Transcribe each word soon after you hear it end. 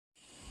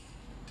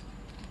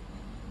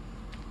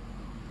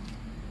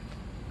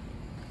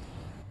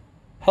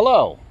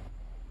Hello.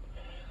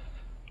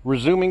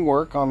 Resuming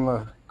work on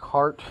the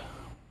cart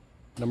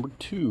number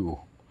 2.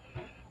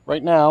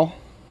 Right now,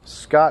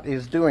 Scott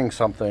is doing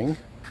something.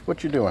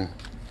 What you doing?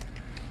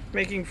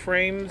 Making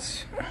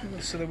frames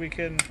so that we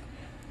can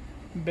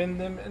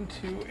bend them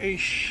into a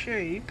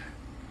shape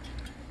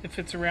that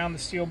fits around the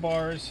steel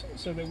bars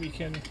so that we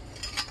can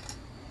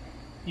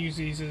use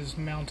these as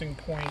mounting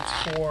points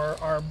for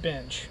our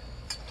bench.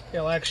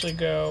 They'll actually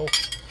go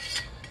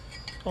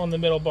on the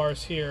middle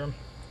bars here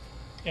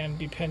and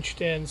be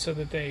pinched in so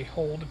that they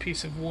hold a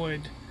piece of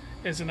wood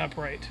as an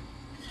upright.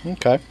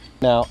 Okay.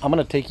 Now, I'm going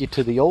to take you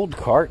to the old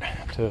cart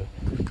to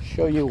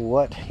show you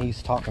what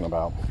he's talking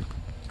about.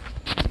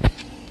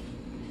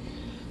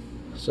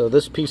 So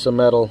this piece of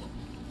metal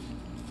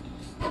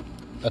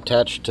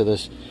attached to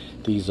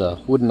these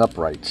wooden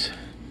uprights.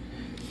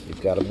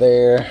 You've got them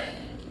there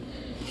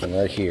and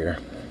right here.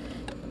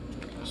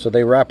 So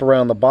they wrap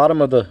around the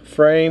bottom of the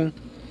frame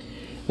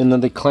and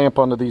then they clamp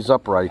onto these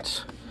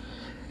uprights.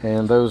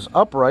 And those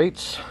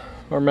uprights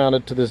are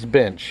mounted to this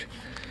bench.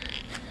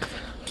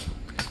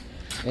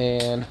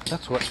 And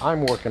that's what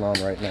I'm working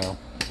on right now.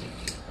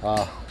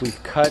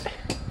 We've cut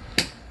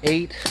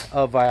 8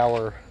 of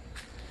our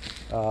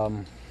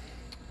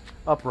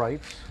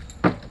uprights.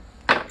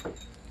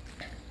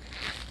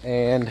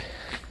 And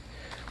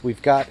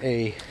we've got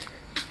a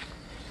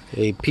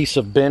piece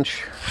of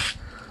bench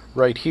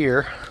right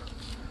here,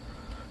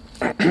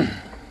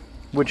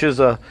 which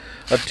is a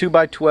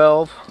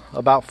 2x12,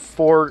 about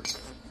 4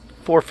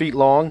 feet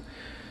long,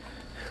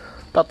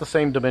 about the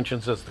same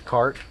dimensions as the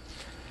cart.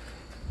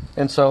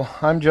 And so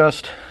I'm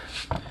just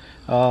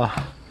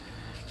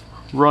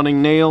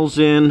running nails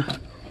in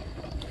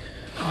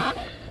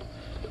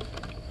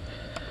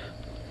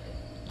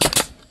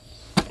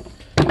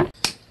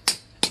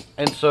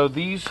and so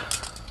these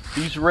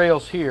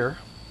rails here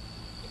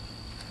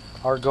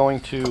are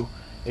going to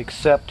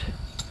accept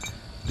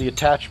the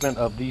attachment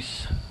of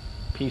these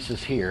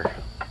pieces here.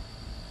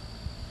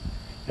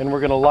 And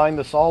we're going to line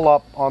this all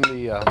up on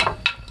the,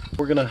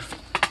 we're going to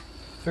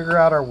figure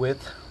out our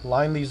width,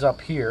 line these up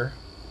here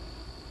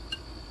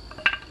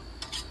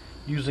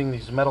using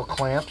these metal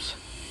clamps,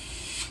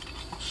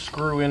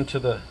 screw into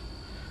the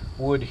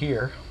wood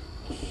here,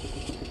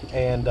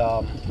 and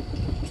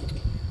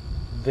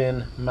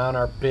then mount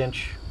our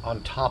bench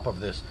on top of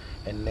this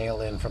and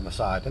nail in from the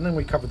side. And then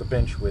we cover the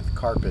bench with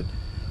carpet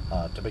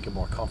to make it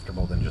more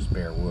comfortable than just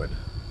bare wood.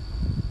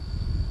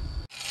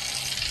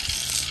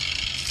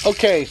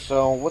 Okay,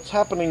 so what's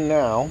happening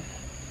now,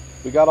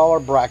 we got all our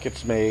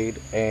brackets made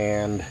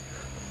and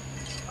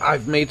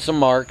I've made some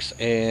marks,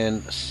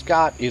 and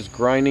Scott is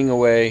grinding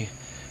away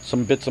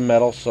some bits of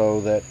metal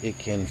so that it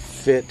can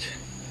fit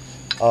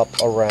up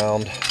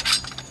around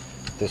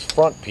this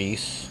front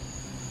piece.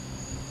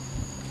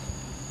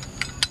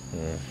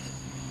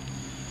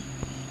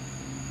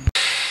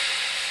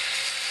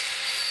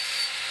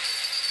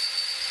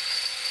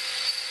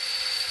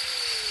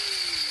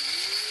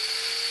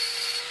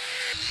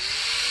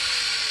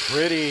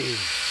 Pretty.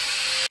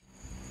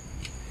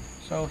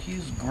 So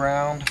he's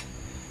ground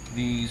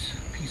these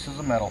pieces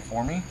of metal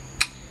for me,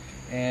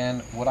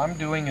 and what I'm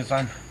doing is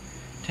I'm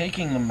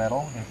taking the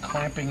metal and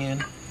clamping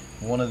in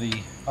one of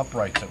the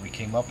uprights that we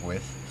came up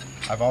with.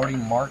 I've already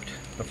marked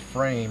the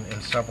frame in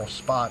several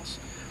spots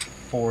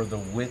for the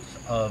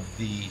width of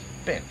the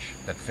bench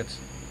that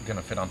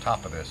gonna fit on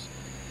top of this.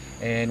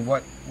 And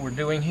what we're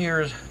doing here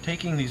is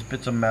taking these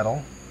bits of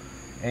metal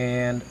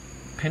and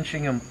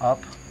pinching them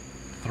up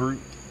through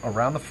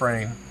around the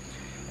frame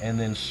and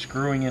then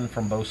screwing in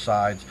from both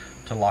sides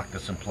to lock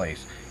this in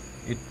place.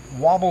 It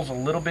wobbles a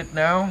little bit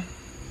now,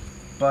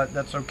 but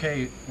that's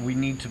okay. We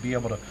need to be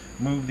able to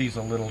move these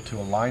a little to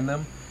align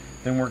them.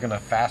 Then we're going to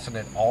fasten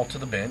it all to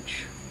the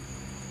bench,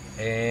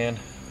 and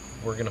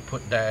we're going to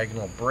put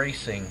diagonal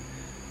bracing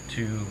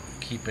to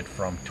keep it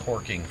from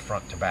torquing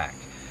front to back.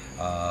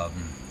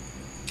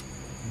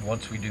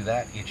 Once we do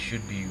that, it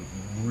should be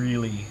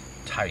really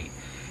tight.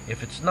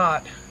 If it's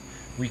not,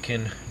 we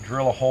can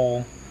drill a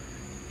hole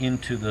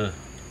into the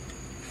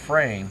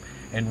frame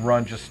and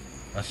run just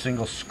a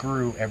single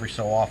screw every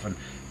so often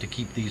to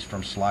keep these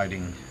from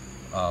sliding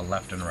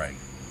left and right.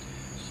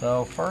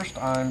 So first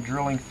I'm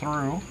drilling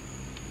through.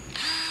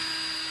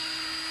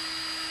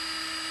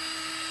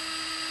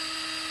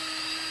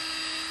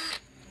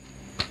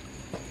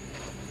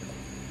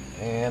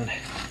 And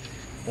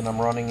then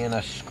I'm running in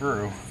a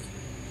screw.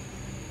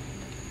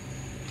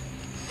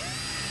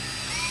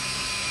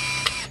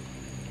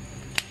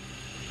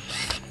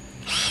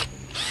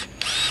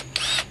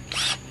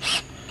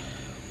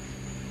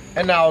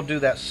 And now I'll do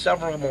that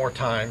several more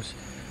times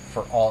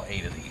for all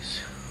 8 of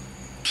these.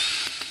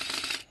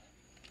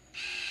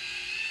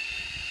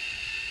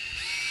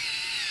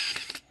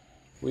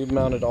 We've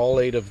mounted all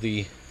 8 of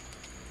the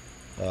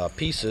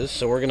pieces,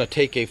 so we're going to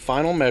take a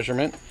final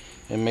measurement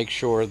and make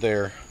sure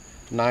they're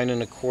 9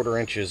 1/4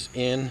 inches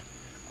in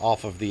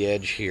off of the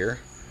edge here.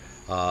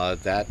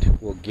 That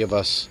will give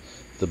us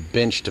the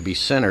bench to be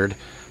centered,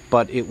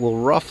 but it will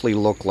roughly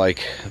look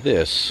like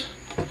this.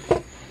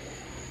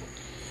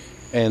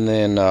 And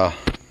then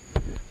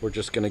we're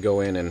just going to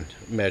go in and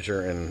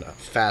measure and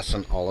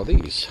fasten all of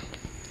these.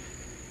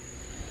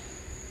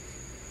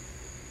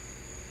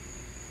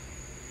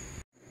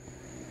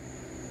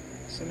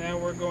 So now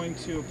we're going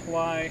to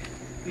apply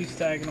these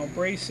diagonal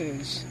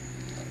braces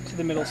to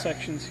the middle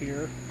sections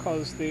here,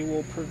 because they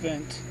will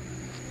prevent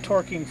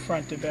torquing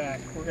front to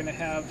back. We're going to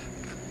have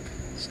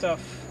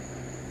stuff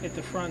at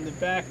the front and the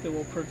back that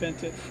will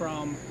prevent it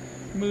from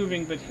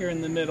moving, but here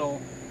in the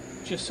middle,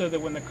 just so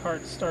that when the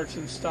cart starts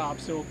and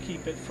stops, it will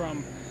keep it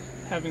from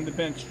having the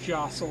bench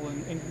jostle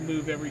and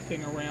move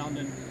everything around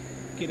and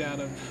get out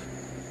of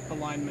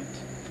alignment.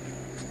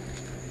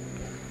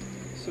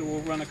 So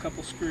we'll run a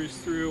couple screws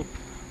through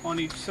on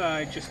each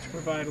side just to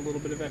provide a little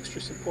bit of extra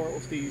support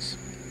with these.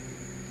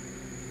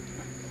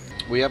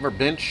 We have our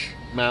bench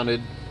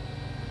mounted,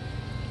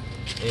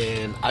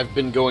 and I've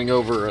been going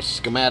over a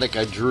schematic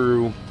I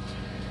drew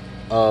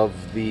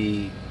of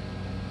the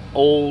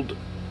old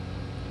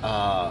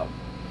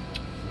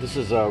this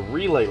is a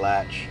relay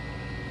latch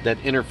that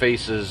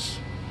interfaces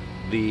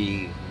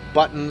the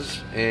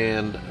buttons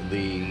and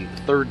the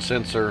third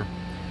sensor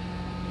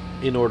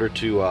in order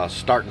to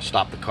start and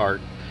stop the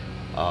cart.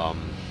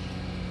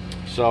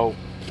 So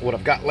what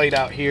I've got laid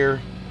out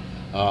here,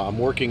 I'm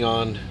working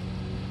on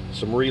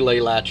some relay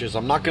latches.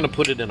 I'm not going to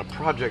put it in a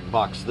project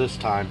box this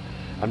time.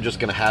 I'm just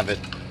going to have it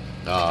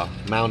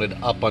mounted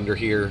up under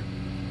here.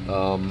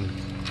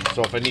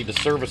 So if I need to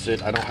service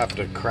it, I don't have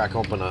to crack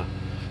open a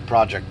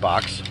project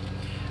box.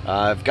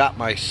 I've got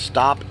my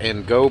stop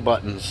and go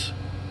buttons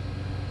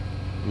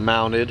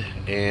mounted,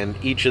 and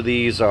each of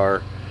these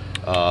are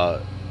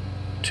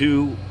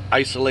two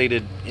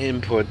isolated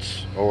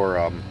inputs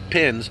or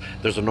pins.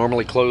 There's a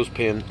normally closed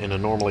pin and a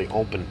normally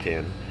open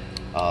pin.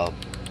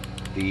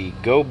 The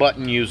go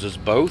button uses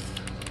both,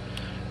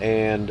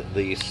 and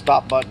the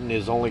stop button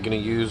is only going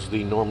to use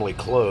the normally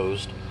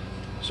closed,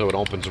 so it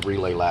opens a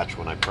relay latch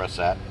when I press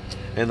that.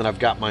 And then I've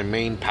got my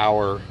main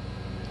power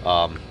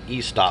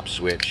e-stop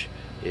switch.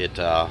 It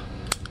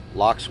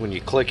locks when you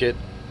click it,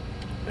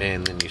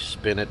 and then you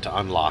spin it to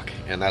unlock,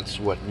 and that's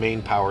what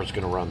main power is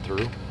going to run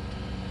through.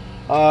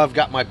 I've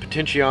got my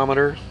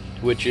potentiometer,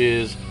 which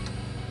is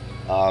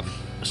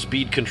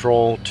speed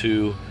control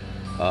to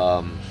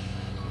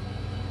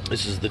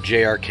this is the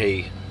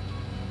JRK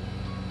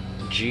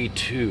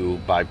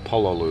G2 by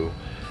Pololu,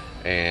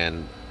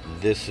 and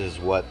this is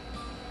what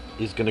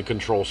is going to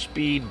control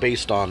speed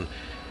based on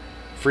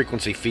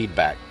frequency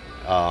feedback.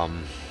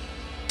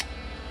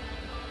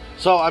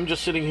 So I'm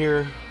just sitting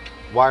here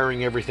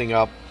wiring everything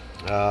up.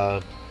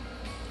 I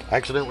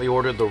accidentally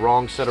ordered the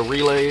wrong set of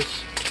relays.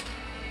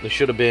 There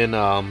should have been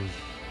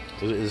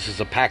this is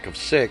a pack of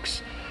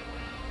 6,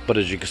 but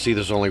as you can see,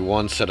 there's only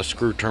one set of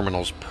screw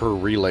terminals per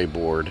relay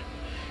board.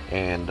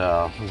 And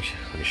let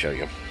me show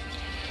you.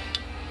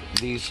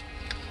 These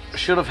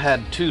should have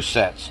had 2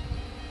 sets.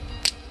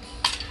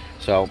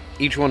 So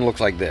each one looks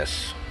like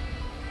this,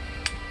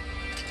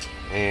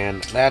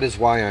 and that is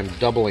why I'm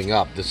doubling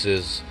up. This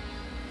is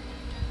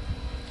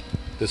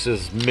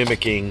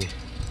mimicking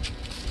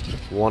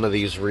one of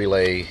these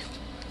relay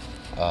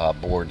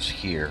boards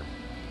here.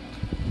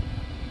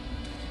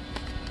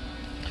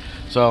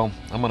 So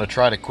I'm going to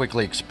try to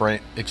quickly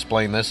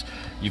explain this.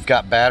 You've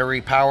got battery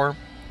power,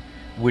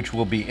 which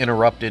will be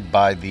interrupted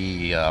by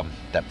the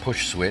that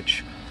push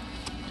switch,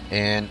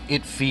 and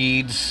it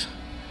feeds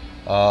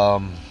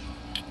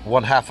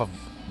 1/2 of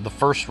the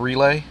first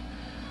relay,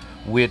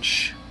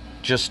 which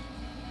just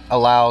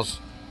allows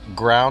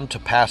ground to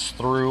pass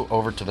through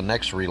over to the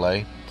next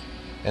relay,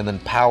 and then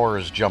power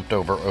is jumped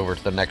over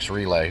to the next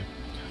relay.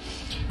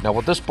 Now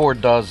what this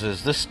board does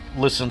is this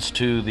listens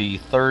to the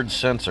third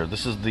sensor.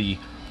 This is the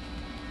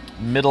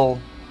middle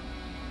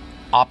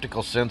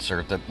optical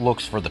sensor that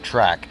looks for the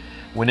track.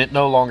 When it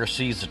no longer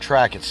sees the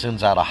track, it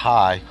sends out a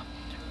high,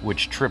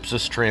 which trips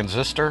this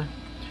transistor,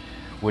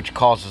 which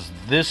causes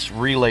this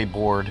relay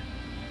board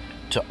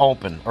to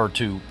open or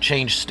to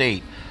change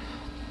state.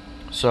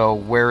 So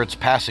where it's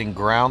passing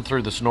ground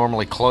through this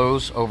normally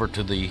closed over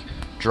to the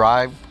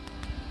drive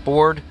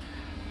board,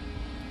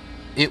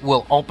 it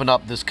will open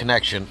up this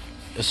connection,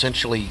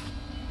 essentially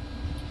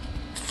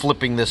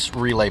flipping this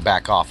relay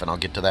back off, and I'll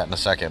get to that in a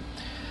second.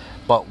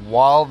 But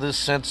while this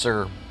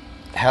sensor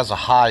has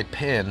a high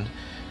pin,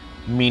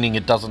 meaning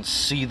it doesn't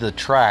see the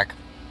track,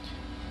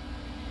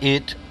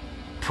 it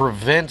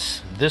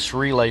prevents this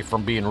relay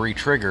from being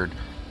re-triggered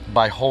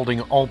by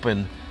holding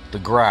open the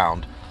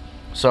ground.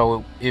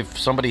 So if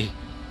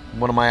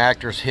one of my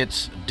actors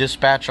hits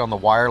dispatch on the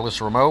wireless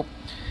remote,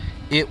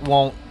 it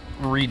won't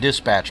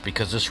re-dispatch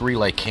because this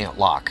relay can't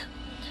lock.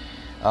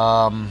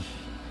 While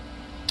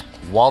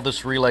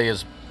this relay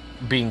is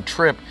being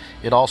tripped,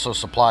 it also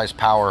supplies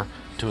power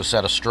to a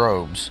set of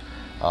strobes,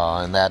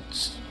 and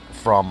that's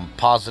from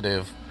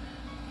positive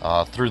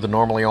through the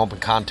normally open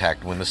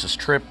contact. When this is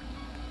tripped,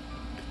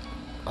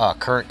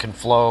 current can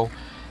flow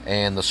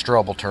and the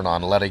strobe will turn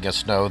on, letting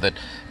us know that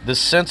this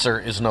sensor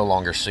is no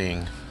longer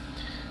seeing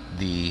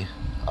the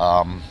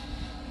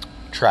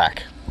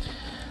track.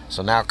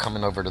 So now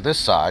coming over to this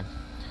side,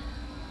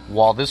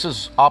 while this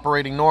is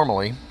operating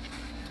normally,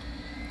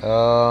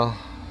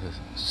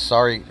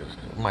 Sorry,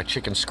 my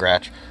chicken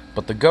scratch,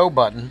 but the go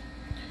button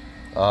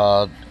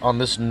on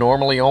this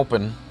normally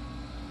open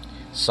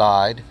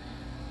side,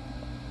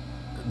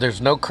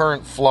 there's no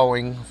current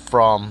flowing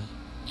from,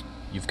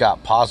 you've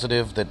got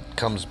positive that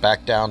comes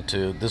back down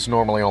to this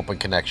normally open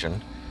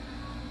connection,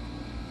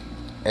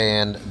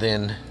 and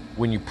then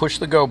when you push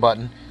the go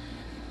button,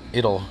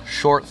 it'll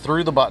short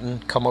through the button,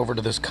 come over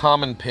to this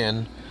common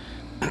pin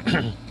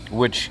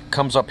which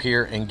comes up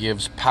here and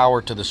gives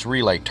power to this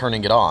relay,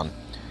 turning it on.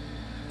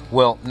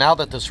 Well, now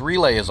that this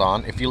relay is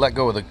on, if you let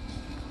go of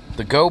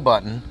the go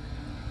button,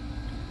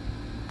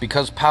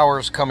 because power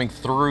is coming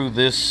through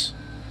this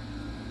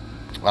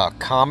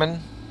common,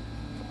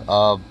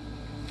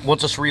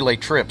 once this relay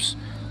trips,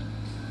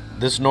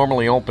 this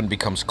normally open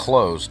becomes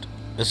closed,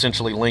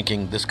 essentially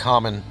linking this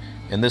common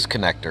and this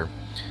connector.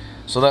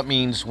 So that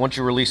means once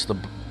you release the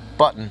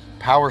button,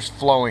 power's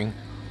flowing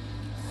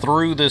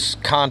through this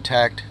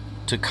contact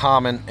to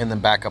common and then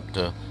back up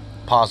to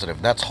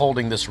positive. That's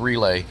holding this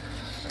relay.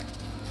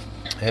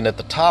 And at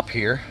the top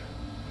here,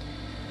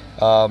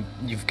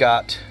 you've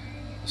got,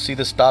 see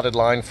this dotted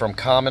line from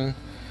common?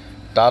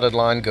 Dotted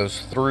line goes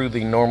through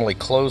the normally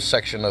closed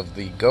section of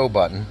the go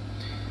button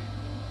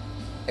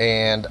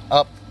and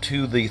up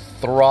to the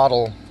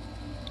throttle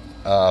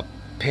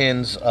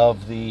pins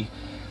of the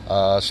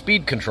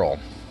speed control,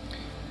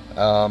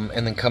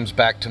 and then comes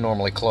back to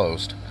normally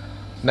closed.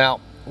 Now,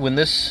 when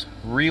this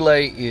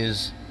relay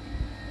is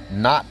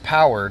not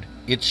powered,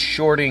 it's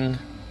shorting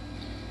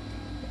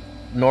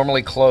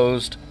normally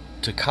closed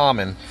to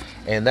common,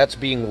 and that's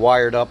being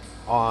wired up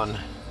on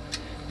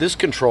this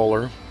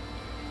controller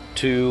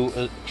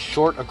to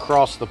short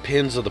across the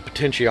pins of the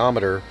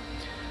potentiometer,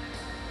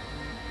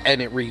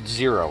 and it reads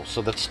 0.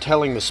 So that's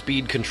telling the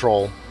speed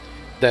control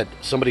that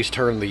somebody's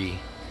turned the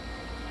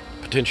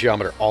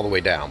potentiometer all the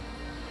way down.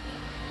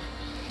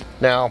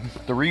 Now,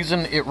 the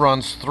reason it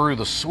runs through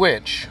the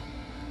switch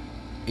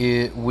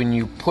is when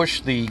you push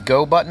the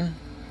go button,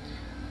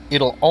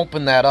 it'll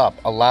open that up,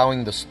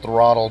 allowing this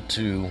throttle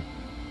to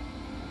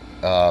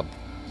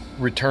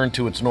return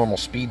to its normal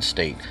speed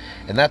state.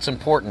 And that's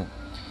important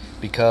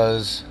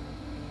because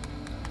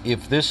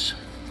if this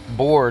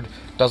board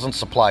doesn't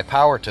supply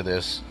power to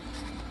this,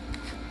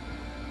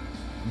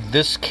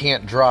 this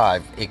can't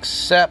drive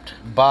except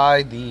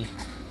by the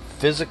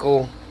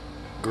physical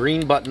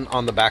green button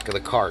on the back of the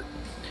cart.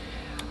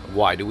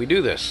 Why do we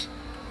do this?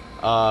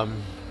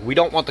 We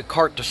don't want the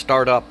cart to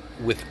start up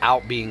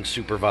without being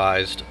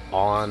supervised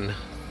on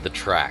the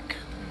track.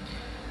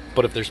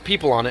 But if there's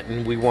people on it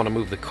and we want to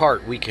move the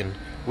cart, we can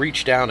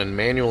reach down and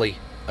manually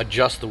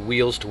adjust the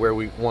wheels to where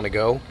we want to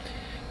go,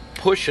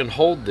 push and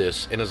hold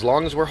this, and as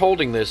long as we're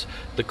holding this,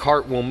 the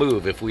cart will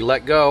move. If we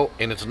let go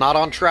and it's not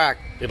on track,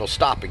 it'll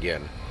stop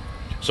again.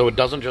 So it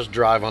doesn't just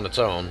drive on its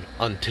own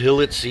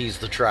until it sees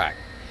the track.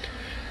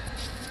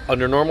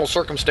 Under normal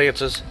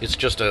circumstances, it's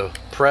just a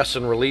press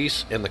and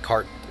release and the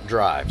cart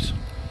drives.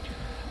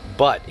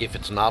 But if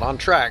it's not on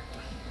track,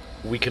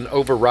 we can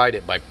override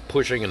it by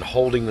pushing and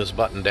holding this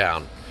button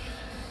down.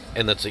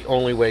 And that's the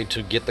only way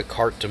to get the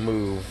cart to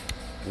move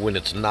when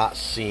it's not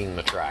seeing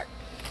the track.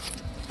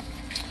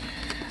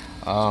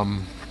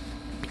 The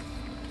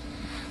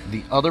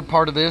other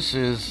part of this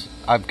is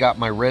I've got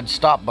my red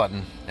stop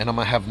button, and I'm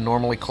going to have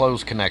normally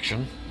closed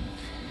connection,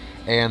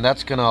 and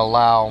that's going to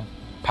allow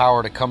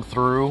power to come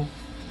through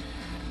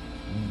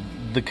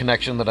the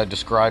connection that I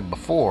described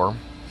before.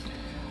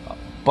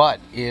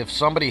 But if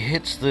somebody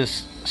hits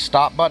this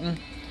stop button,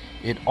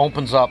 it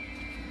opens up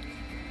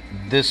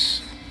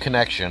this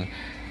connection,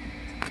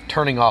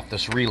 turning off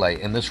this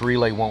relay, and this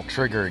relay won't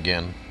trigger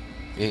again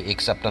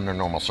except under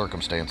normal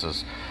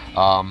circumstances.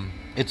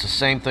 It's the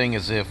same thing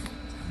as if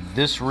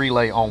this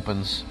relay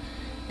opens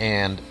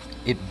and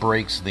it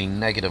breaks the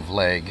negative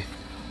leg.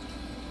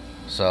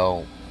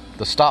 So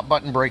the stop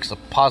button breaks the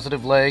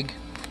positive leg,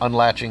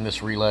 unlatching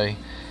this relay.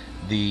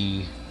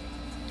 The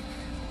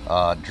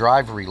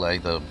drive relay,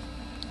 the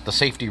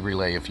safety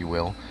relay, if you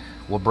will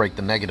break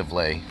the negative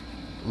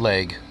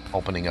leg,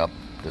 opening up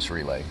this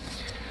relay.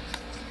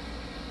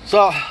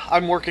 So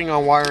I'm working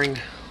on wiring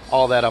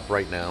all that up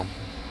right now,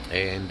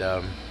 and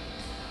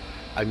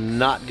I'm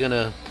not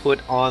gonna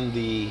put on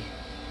the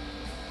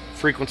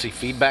frequency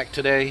feedback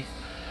today,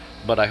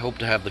 but I hope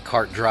to have the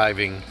cart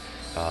driving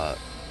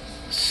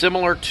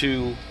similar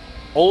to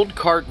old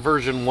cart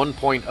version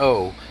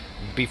 1.0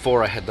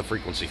 before I had the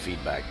frequency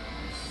feedback.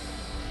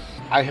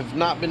 I have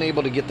not been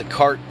able to get the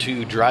cart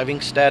to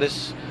driving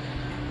status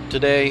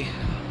today.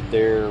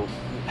 There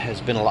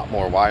has been a lot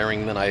more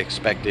wiring than I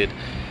expected.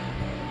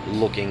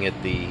 Looking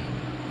at the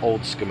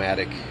old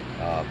schematic,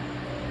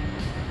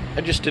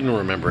 I just didn't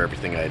remember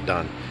everything I had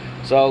done.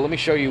 So let me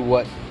show you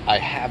what I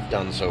have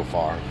done so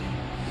far.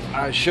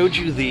 I showed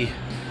you the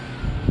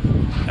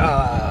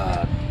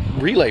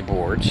relay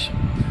boards.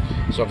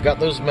 So I've got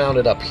those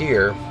mounted up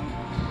here,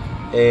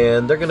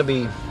 and they're going to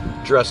be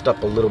dressed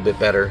up a little bit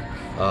better.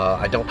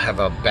 I don't have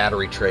a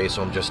battery tray,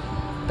 so I'm just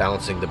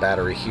balancing the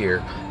battery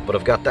here, but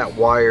I've got that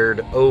wired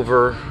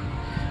over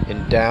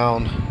and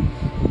down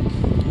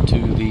to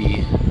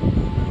the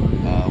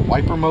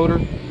wiper motor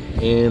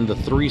and the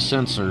 3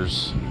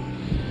 sensors.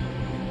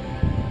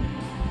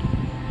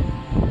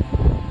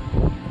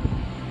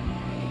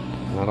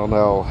 I don't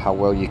know how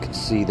well you can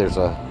see, there's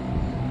a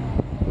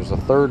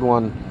third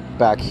one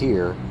back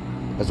here,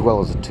 as well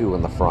as a 2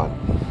 in the front.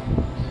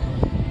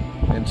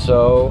 And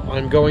so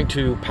I'm going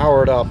to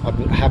power it up. I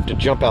have to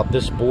jump out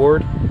this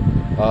board.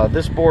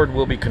 This board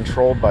will be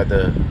controlled by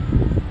the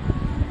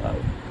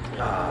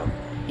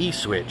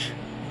E-switch,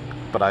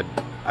 but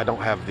I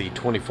don't have the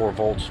 24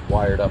 volts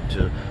wired up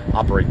to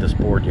operate this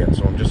board yet,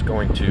 so I'm just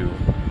going to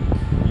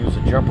use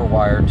a jumper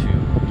wire to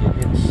get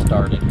it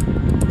started.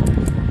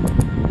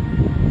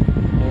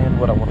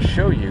 And what I want to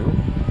show you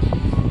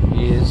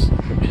is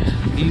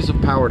these have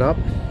powered up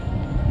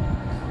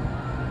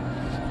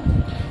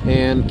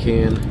and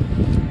can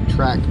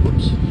track,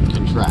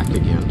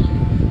 again.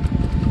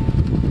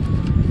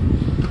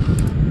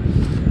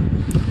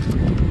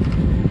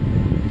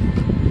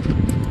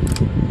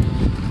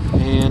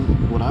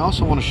 And what I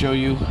also want to show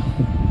you,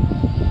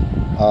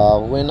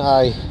 when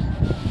I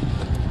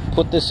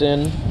put this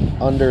in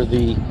under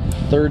the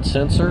 3rd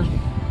sensor,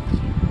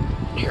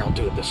 here, I'll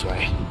do it this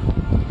way.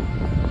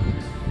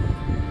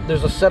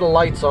 There's a set of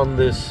lights on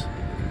this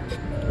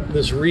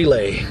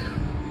relay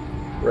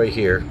right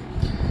here,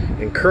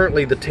 and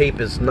currently the tape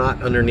is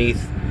not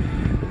underneath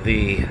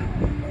the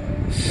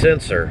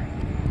sensor,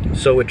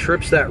 so it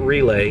trips that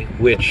relay,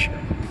 which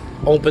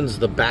opens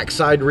the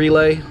backside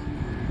relay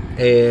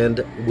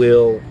and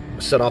will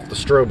set off the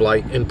strobe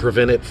light and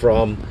prevent it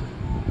from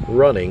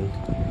running.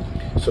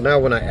 So now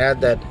when I add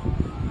that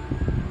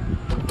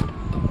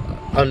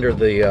under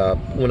the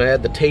when I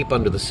add the tape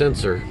under the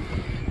sensor,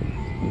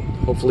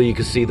 hopefully you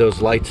can see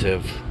those lights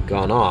have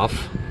gone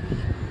off.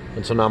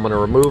 And so now I'm going to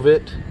remove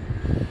it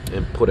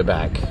and put it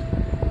back.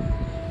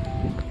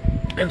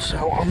 And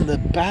so on the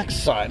back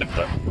side of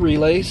the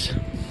relays,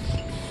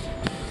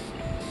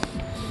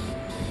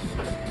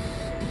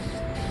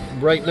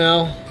 right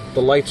now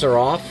the lights are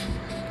off.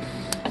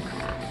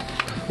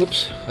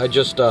 Whoops, I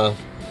just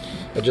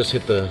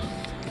hit the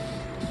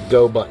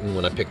go button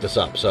when I picked this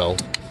up. So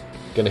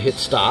I'm gonna hit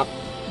stop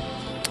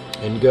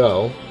and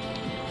go.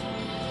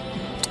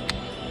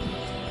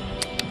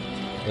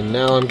 And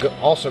now I'm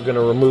also going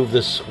to remove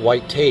this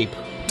white tape.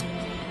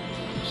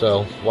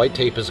 So white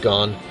tape is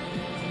gone,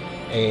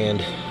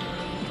 and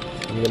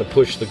I'm going to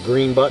push the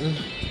green button,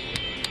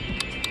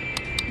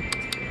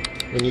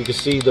 and you can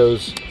see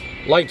those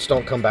lights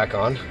don't come back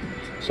on.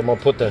 So I'm going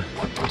to put the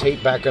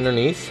tape back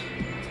underneath,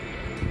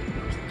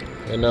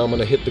 and now I'm going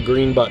to hit the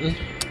green button.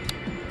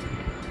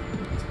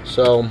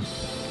 So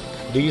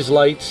these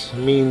lights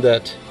mean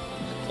that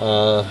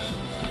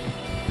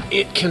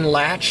it can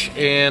latch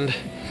and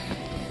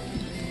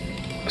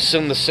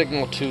send the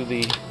signal to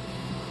the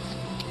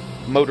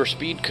motor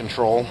speed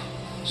control,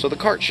 so the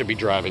cart should be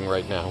driving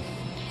right now.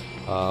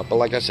 But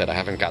like I said, I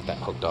haven't got that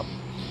hooked up.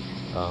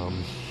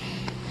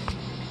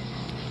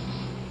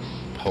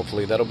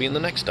 Hopefully that'll be in the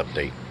next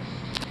update.